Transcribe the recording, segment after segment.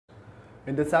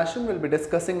In this session, we'll be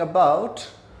discussing about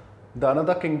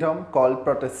another kingdom called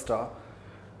Protista.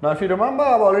 Now, if you remember,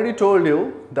 I've already told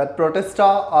you that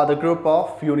Protista are the group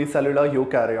of unicellular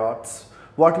eukaryotes.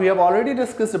 What we have already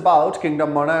discussed about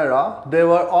kingdom Monera, they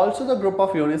were also the group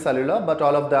of unicellular, but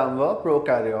all of them were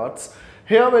prokaryotes.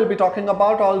 Here we'll be talking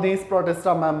about all these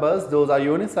Protista members. Those are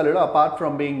unicellular. Apart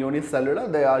from being unicellular,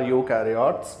 they are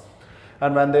eukaryotes.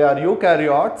 And when they are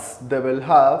eukaryotes, they will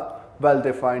have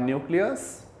well-defined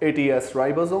nucleus, ATS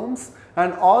ribosomes,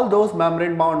 and all those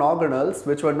membrane-bound organelles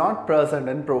which were not present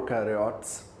in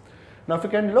prokaryotes. Now, if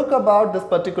you can look about this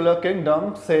particular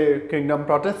kingdom, say kingdom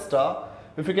Protista,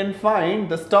 if you can find,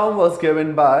 this term was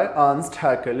given by Ernst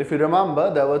Haeckel. If you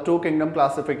remember, there were two kingdom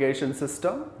classification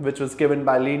system which was given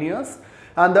by Linnaeus,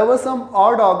 and there were some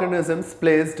odd organisms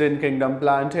placed in kingdom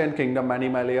Plantae and kingdom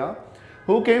Animalia.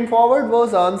 Who came forward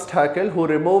was Ernst Haeckel, who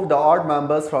removed the odd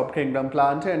members from kingdom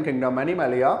Plantae and kingdom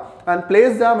Animalia and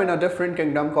placed them in a different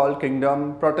kingdom called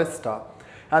kingdom Protista.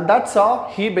 And that's how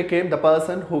he became the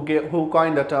person who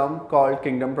coined the term called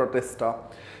kingdom Protista.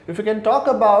 If you can talk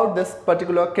about this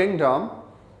particular kingdom,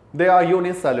 they are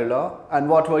unicellular, and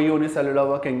what were unicellular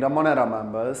were kingdom Monera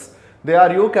members. They are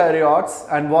eukaryotes,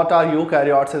 and what are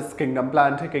eukaryotes is kingdom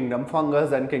Plantae, kingdom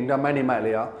Fungus, and kingdom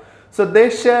Animalia. So they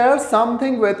share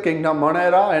something with kingdom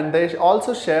Monera, and they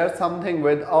also share something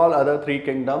with all other three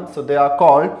kingdoms. So they are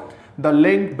called the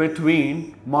link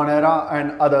between Monera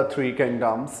and other three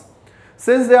kingdoms.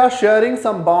 Since they are sharing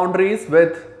some boundaries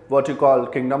with what you call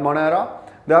kingdom Monera,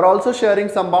 they are also sharing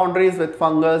some boundaries with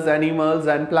fungus, animals,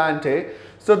 and Plantae.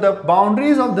 So the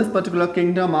boundaries of this particular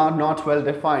kingdom are not well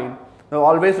defined. Now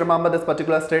always remember this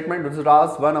particular statement, which is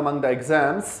asked one among the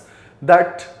exams,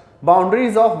 that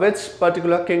boundaries of which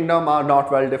particular kingdom are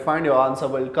not well defined, your answer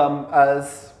will come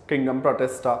as kingdom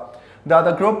Protista. They are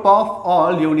the group of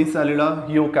all unicellular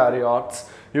eukaryotes.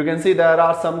 You can see there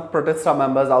are some Protista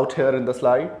members out here in the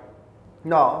slide.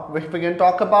 Now, if we can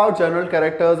talk about general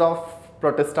characters of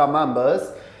Protista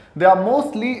members, they are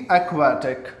mostly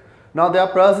aquatic. Now, they are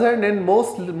present in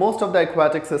most of the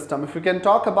aquatic system. If we can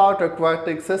talk about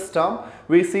aquatic system,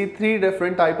 we see three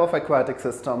different type of aquatic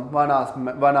system. One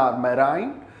are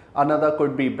marine, another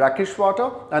could be brackish water,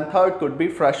 and third could be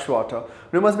fresh water.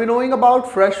 You must be knowing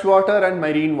about fresh water and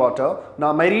marine water.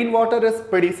 Now, marine water is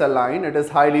pretty saline, it is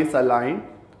highly saline.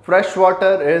 Fresh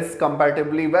water is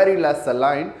comparatively very less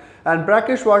saline, and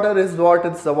brackish water is what?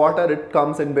 It's the water, it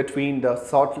comes in between the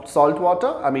salt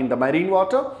water, I mean the marine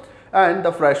water, and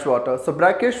the fresh water. So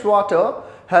brackish water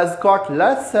has got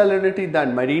less salinity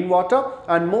than marine water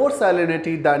and more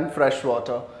salinity than fresh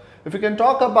water. If you can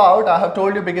talk about, I have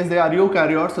told you because they are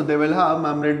eukaryotes, so they will have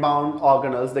membrane bound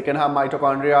organelles. They can have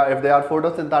mitochondria. If they are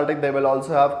photosynthetic, they will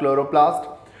also have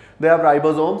chloroplast. They have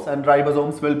ribosomes, and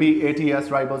ribosomes will be ATS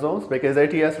ribosomes because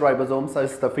ATS ribosomes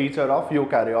is the feature of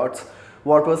eukaryotes.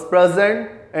 What was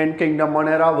present in kingdom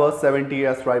Monera was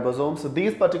 70S ribosomes. So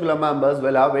these particular members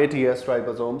will have ATS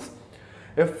ribosomes.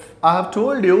 If I have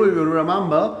told you, you will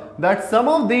remember that some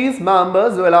of these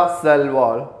members will have cell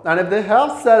wall, and if they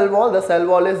have cell wall, the cell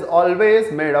wall is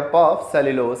always made up of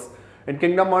cellulose. In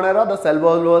kingdom Monera, the cell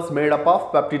wall was made up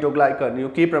of peptidoglycan. You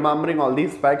keep remembering all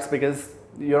these facts because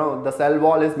you know the cell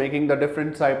wall is making the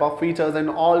different type of features in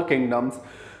all kingdoms.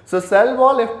 So cell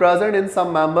wall, if present in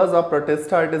some members of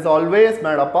Protista, it is always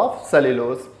made up of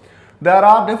cellulose. There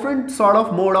are different sort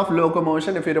of mode of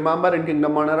locomotion. If you remember, in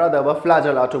kingdom Monera, there were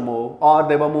flagella to move, or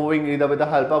they were moving either with the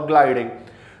help of gliding.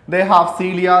 They have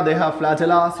cilia, they have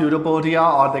flagella, pseudopodia,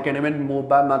 or they can even move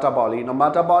by metaboly. Now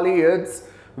metaboly is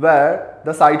where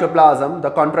the cytoplasm,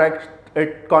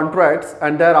 it contracts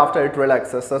and thereafter it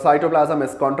relaxes. The cytoplasm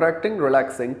is contracting,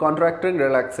 relaxing,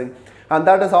 and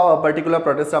that is how a particular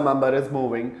Protista member is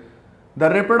moving. The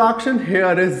reproduction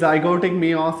here is zygotic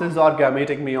meiosis or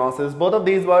gametic meiosis. Both of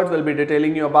these words will be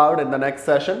detailing you about in the next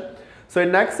session. So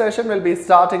in next session, we'll be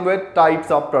starting with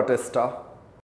types of Protista.